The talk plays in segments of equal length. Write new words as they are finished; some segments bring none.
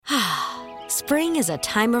Spring is a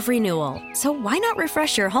time of renewal, so why not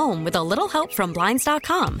refresh your home with a little help from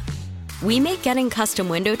Blinds.com? We make getting custom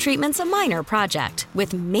window treatments a minor project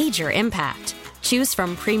with major impact. Choose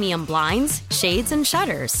from premium blinds, shades, and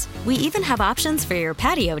shutters. We even have options for your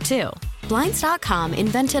patio, too. Blinds.com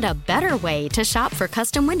invented a better way to shop for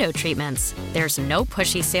custom window treatments. There's no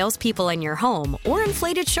pushy salespeople in your home or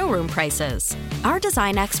inflated showroom prices. Our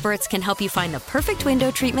design experts can help you find the perfect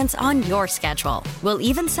window treatments on your schedule. We'll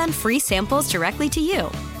even send free samples directly to you.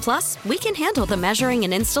 Plus, we can handle the measuring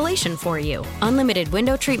and installation for you. Unlimited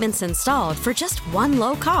window treatments installed for just one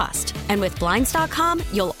low cost. And with Blinds.com,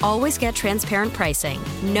 you'll always get transparent pricing.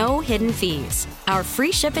 No hidden fees. Our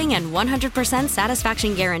free shipping and 100%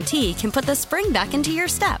 satisfaction guarantee can put the spring back into your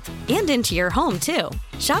step and into your home, too.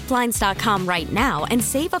 Shop Blinds.com right now and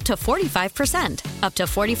save up to 45%. Up to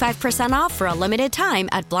 45% off for a limited time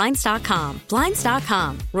at Blinds.com.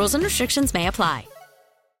 Blinds.com. Rules and restrictions may apply.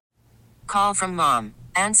 Call from mom.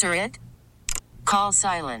 Answer it. Call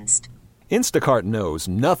silenced. Instacart knows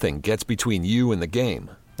nothing gets between you and the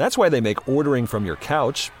game. That's why they make ordering from your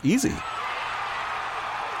couch easy.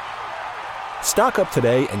 Stock up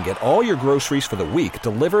today and get all your groceries for the week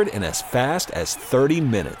delivered in as fast as 30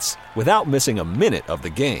 minutes without missing a minute of the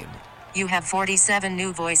game. You have 47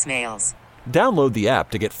 new voicemails. Download the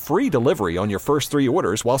app to get free delivery on your first 3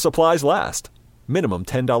 orders while supplies last. Minimum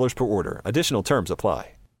 $10 per order. Additional terms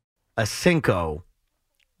apply. A Cinco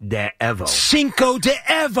De Evo. Cinco De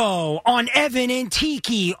Evo on Evan and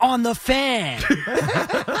Tiki on the Fan.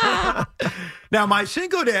 Now, my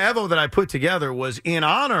Cinco De Evo that I put together was in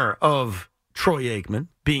honor of Troy Aikman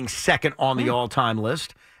being second on the all-time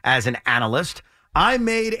list as an analyst. I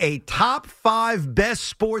made a top 5 best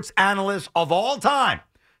sports analysts of all time.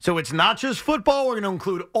 So it's not just football. We're going to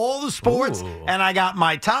include all the sports. Ooh. And I got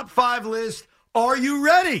my top 5 list. Are you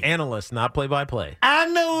ready? Analyst, not play-by-play.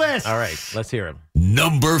 Analyst. All right, let's hear him.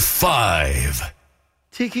 Number 5.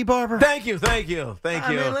 Tiki Barber. Thank you. I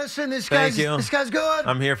mean, listen, this guy's good.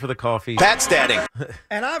 I'm here for the coffee. Pat's daddy.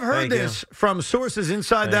 And I've heard this from sources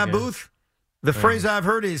inside that booth. The phrase I've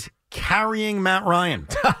heard is carrying Matt Ryan.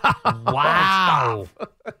 Wow.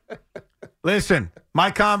 Listen, my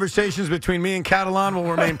conversations between me and Catalan will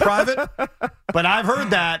remain private, but I've heard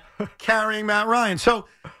that carrying Matt Ryan. So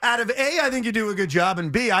out of A, I think you do a good job,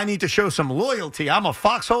 and B, I need to show some loyalty. I'm a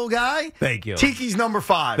foxhole guy. Thank you. Tiki's number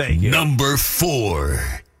 5. Thank you. Number 4. All right,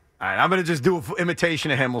 I'm going to just do an imitation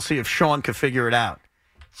of him. We'll see if Sean can figure it out.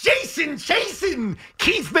 Jason,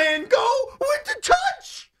 Keith Van Gogh with the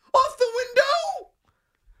touch off the window.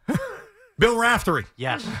 Bill Raftery.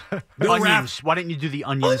 Yes. Bill Onions. Why didn't you do the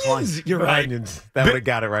onions line? You're right. Onions. That would have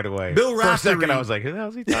got it right away. Bill For a second, Raftery. I was like, who the hell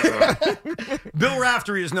is he talking about? Bill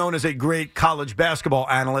Raftery is known as a great college basketball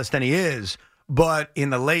analyst, and he is. But in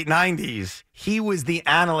the late 90s, he was the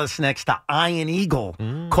analyst next to Ian Eagle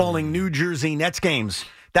calling New Jersey Nets games.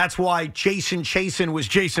 That's why Jason Chasen was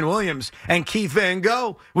Jason Williams and Keith Van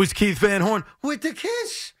Gogh was Keith Van Horn with the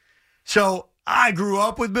kiss. So I grew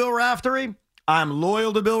up with Bill Raftery. I'm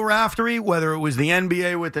loyal to Bill Raftery, whether it was the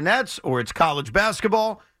NBA with the Nets or it's college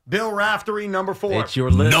basketball. Bill Raftery, number 4. It's your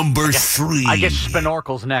list. Number 3. I guess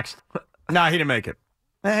Spinorkel's next. Nah, he didn't make it.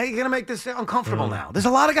 Hey, you're going to make this uncomfortable now. There's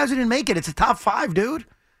a lot of guys who didn't make it. It's a top 5, dude.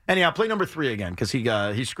 Anyhow, play number 3 again because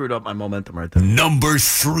he screwed up my momentum right there. Number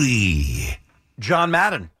 3. John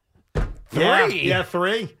Madden. 3? Yeah,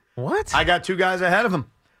 3. What? I got 2 guys ahead of him.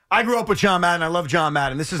 I grew up with John Madden. I love John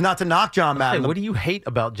Madden. This is not to knock John Hey, Madden. what do you hate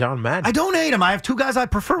about John Madden? I don't hate him. I have 2 guys I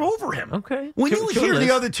prefer over him. Okay. When Two- you two hear the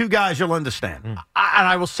lists. other 2 guys, you'll understand. And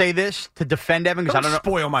I will say this to defend Evan because I Don't don't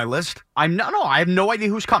know. spoil my list. I have no idea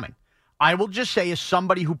who's coming. I will just say, as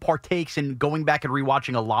somebody who partakes in going back and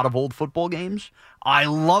rewatching a lot of old football games, I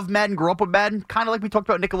love Madden, grew up with Madden, kind of like we talked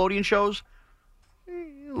about Nickelodeon shows. A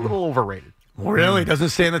little overrated. Really? Doesn't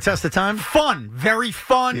stand the test of time? Fun, very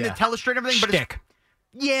fun to illustrate everything. Shtick. But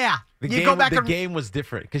yeah. The you game, go back the and game was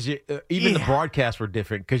different because even the broadcasts were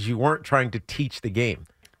different because you weren't trying to teach the game.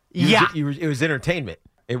 Yeah. It was entertainment.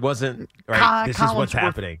 It wasn't, right, this is what's Collinsworth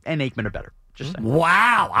happening. And Aikman are better. Just saying.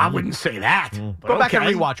 Wow, I wouldn't say that. But Go back and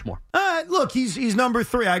okay. rewatch more. Look, he's number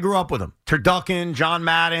 3. I grew up with him. Turducken, John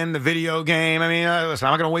Madden, the video game. I mean, listen,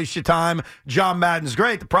 I'm not going to waste your time. John Madden's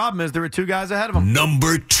great. The problem is there were 2 guys ahead of him.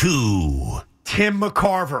 Number 2. Tim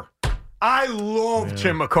McCarver. I love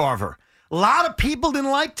Tim McCarver. A lot of people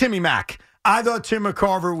didn't like Timmy Mack. I thought Tim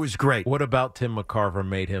McCarver was great. What about Tim McCarver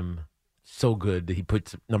made him so good that he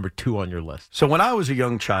puts number 2 on your list? So when I was a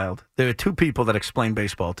young child, there were 2 people that explained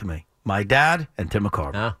baseball to me. My dad and Tim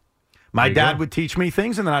McCarver. My dad would teach me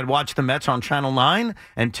things, and then I'd watch the Mets on Channel 9,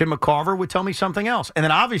 and Tim McCarver would tell me something else. And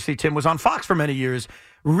then obviously Tim was on Fox for many years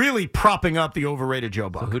really propping up the overrated Joe So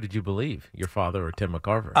Buck. who did you believe, your father or Tim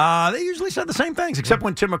McCarver? They usually said the same things, except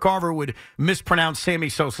when Tim McCarver would mispronounce Sammy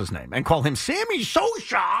Sosa's name and call him Sammy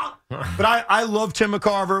Sosa. But I love Tim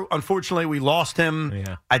McCarver. Unfortunately, we lost him,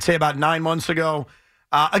 I'd say about 9 months ago.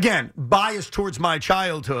 Again, biased towards my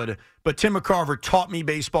childhood, but Tim McCarver taught me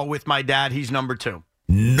baseball with my dad. He's number 2.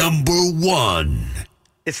 Number 1.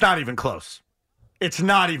 It's not even close. It's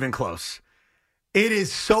not even close. It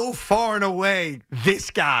is so far and away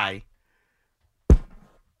this guy.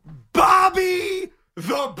 Bobby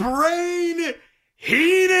the Brain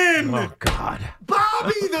Heenan. Oh, God.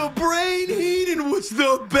 Bobby the Brain Heenan was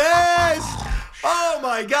the best. Oh,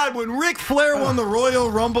 my God. When Ric Flair won the Royal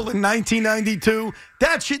Rumble in 1992,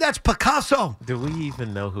 that's Picasso. Do we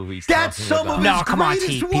even know who he's That's talking some about? of No, his come on, greatest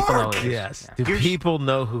T. People know work. it. Yes. Do people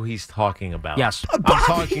know who he's talking about? Yes. I'm Bobby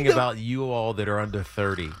talking the- about you all that are under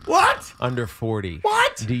 30. What? Under 40.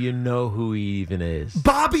 What? Do you know who he even is?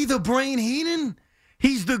 Bobby the Brain Heenan?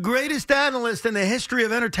 He's the greatest analyst in the history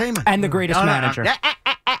of entertainment. And the greatest manager.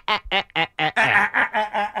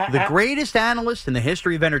 The greatest analyst in the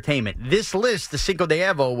history of entertainment. This list, the Cinco De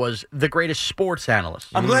Evo, was the greatest sports analyst.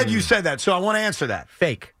 I'm glad you said that, so I want to answer that.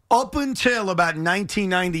 Fake. Up until about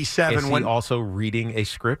 1997, Is he when also reading a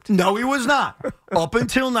script? no, he was not. Up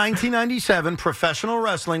until 1997, professional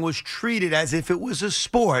wrestling was treated as if it was a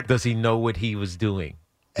sport. Does he know what he was doing?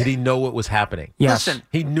 Did he know what was happening? Yes. Listen,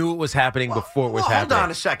 He knew it was happening before it was hold happening.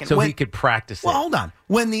 on a second. So When- he could practice well, it. hold on.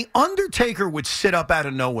 When The Undertaker would sit up out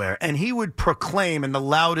of nowhere and he would proclaim in the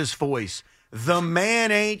loudest voice, "The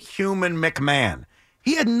man ain't human McMahon,"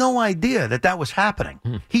 he had no idea that was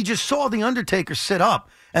happening. He just saw The Undertaker sit up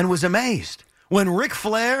and was amazed. When Ric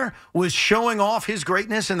Flair was showing off his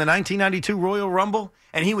greatness in the 1992 Royal Rumble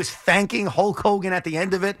and he was thanking Hulk Hogan at the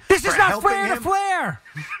end of it. This for is not helping fair to him. Flair.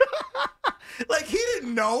 Like, he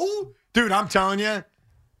didn't know. Dude, I'm telling you,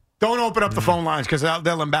 don't open up the phone lines because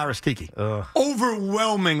they'll embarrass Tiki.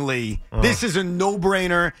 Overwhelmingly, this is a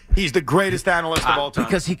no-brainer. He's the greatest analyst of all time.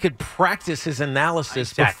 Because he could practice his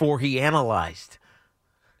analysis before he analyzed.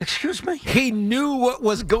 Excuse me? He knew what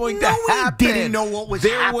was going to No, he happen. didn't know what was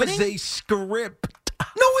there happening. was a script.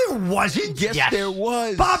 No, it wasn't. Yes, there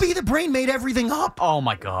was. Bobby the Brain made everything up. Oh,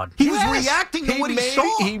 my God. He was reacting to He what he made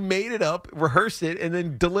saw. He made it up, rehearsed it, and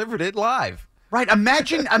then delivered it live. Right.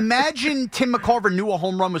 Imagine Tim McCarver knew a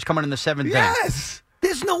home run was coming in the 7th inning. Yes.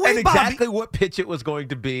 There's no way, And Bobby. exactly what pitch it was going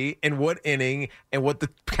to be, and what inning, and what the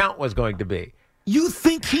count was going to be. You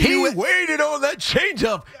think he He knew it? waited on that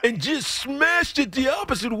changeup and just smashed it the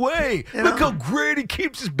opposite way. Look how great he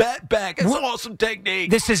keeps his bat back. It's awesome technique.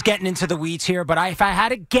 This is getting into the weeds here, but if I had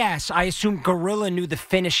to guess, I assume Gorilla knew the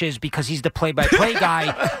finishes because he's the play-by-play guy,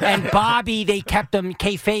 and Bobby, they kept him,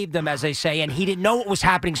 kayfabed him, as they say, and he didn't know what was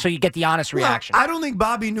happening, so you get the honest reaction. I don't think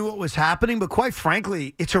Bobby knew what was happening, but quite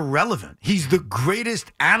frankly, it's irrelevant. He's the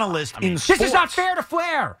greatest analyst in sports. This is not fair to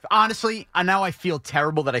Flair. Honestly, now I feel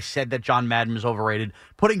terrible that I said that John Madden was overrated.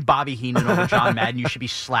 Putting Bobby Heenan over John Madden, you should be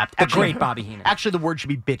slapped. The great Bobby Heenan. Actually, the word should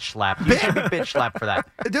be bitch slapped. You should be bitch slapped for that.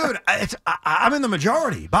 Dude, I'm in the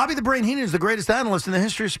majority. Bobby the Brain Heenan is the greatest analyst in the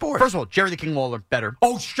history of sports. First of all, Jerry the King Lawler, better.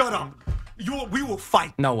 Oh, shut up. We will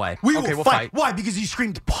fight. No way. We Okay, will we'll fight. fight. Why? Because he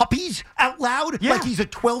screamed puppies out loud Yeah. like he's a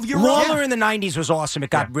 12-year-old? Lawler in the 90s was awesome. It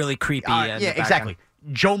got really creepy. Yeah, exactly.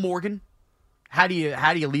 Joe Morgan. How do you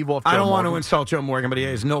leave off Joe I don't want to Morgan? insult Joe Morgan, but he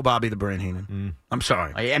is no Bobby the Brain Heenan. I'm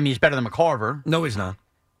sorry. I mean, he's better than McCarver. No, he's not.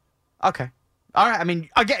 Okay. All right. I mean,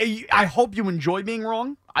 again, I hope you enjoy being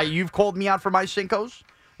wrong. You've called me out for my Cincos.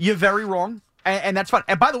 You're very wrong. And that's fine.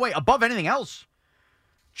 And by the way, above anything else,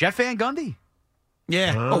 Jeff Van Gundy.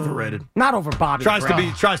 Yeah, overrated. Not over Bobby. Tries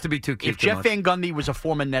Brown. to be too cute. If Jeff Van Gundy was a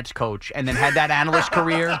former Nets coach and then had that analyst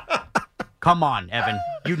career, come on, Evan.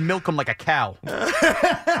 You'd milk him like a cow.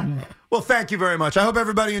 Well, thank you very much. I hope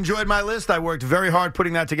everybody enjoyed my list. I worked very hard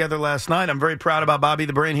putting that together last night. I'm very proud about Bobby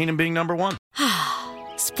the Brain Heenan being number one.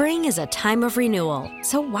 Spring is a time of renewal,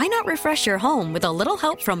 so why not refresh your home with a little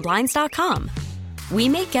help from Blinds.com? We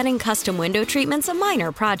make getting custom window treatments a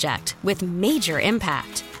minor project with major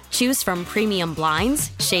impact. Choose from premium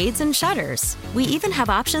blinds, shades, and shutters. We even have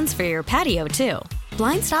options for your patio, too.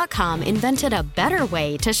 Blinds.com invented a better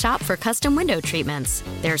way to shop for custom window treatments.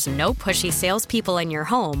 There's no pushy salespeople in your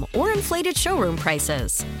home or inflated showroom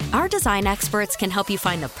prices. Our design experts can help you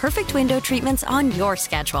find the perfect window treatments on your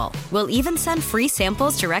schedule. We'll even send free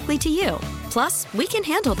samples directly to you. Plus, we can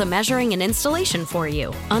handle the measuring and installation for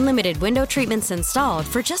you. Unlimited window treatments installed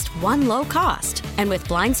for just one low cost. And with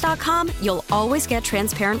Blinds.com, you'll always get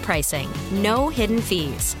transparent pricing. No hidden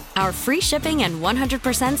fees. Our free shipping and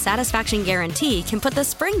 100% satisfaction guarantee can put the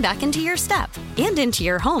spring back into your step and into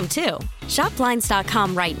your home, too. Shop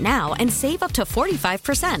Blinds.com right now and save up to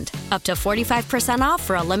 45%. Up to 45% off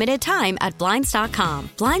for a limited time at Blinds.com.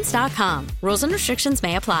 Blinds.com. Rules and restrictions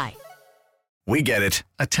may apply. We get it.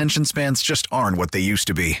 Attention spans just aren't what they used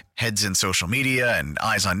to be. Heads in social media and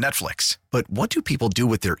eyes on Netflix. But what do people do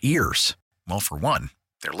with their ears? Well, for one,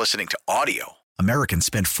 they're listening to audio. Americans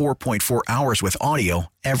spend 4.4 hours with audio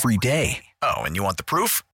every day. Oh, and you want the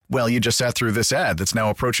proof? Well, you just sat through this ad that's now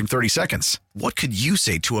approaching 30 seconds. What could you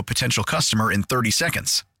say to a potential customer in 30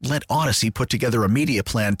 seconds? Let Odyssey put together a media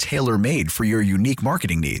plan tailor-made for your unique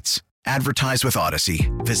marketing needs. Advertise with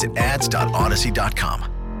Odyssey. Visit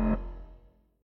ads.odyssey.com.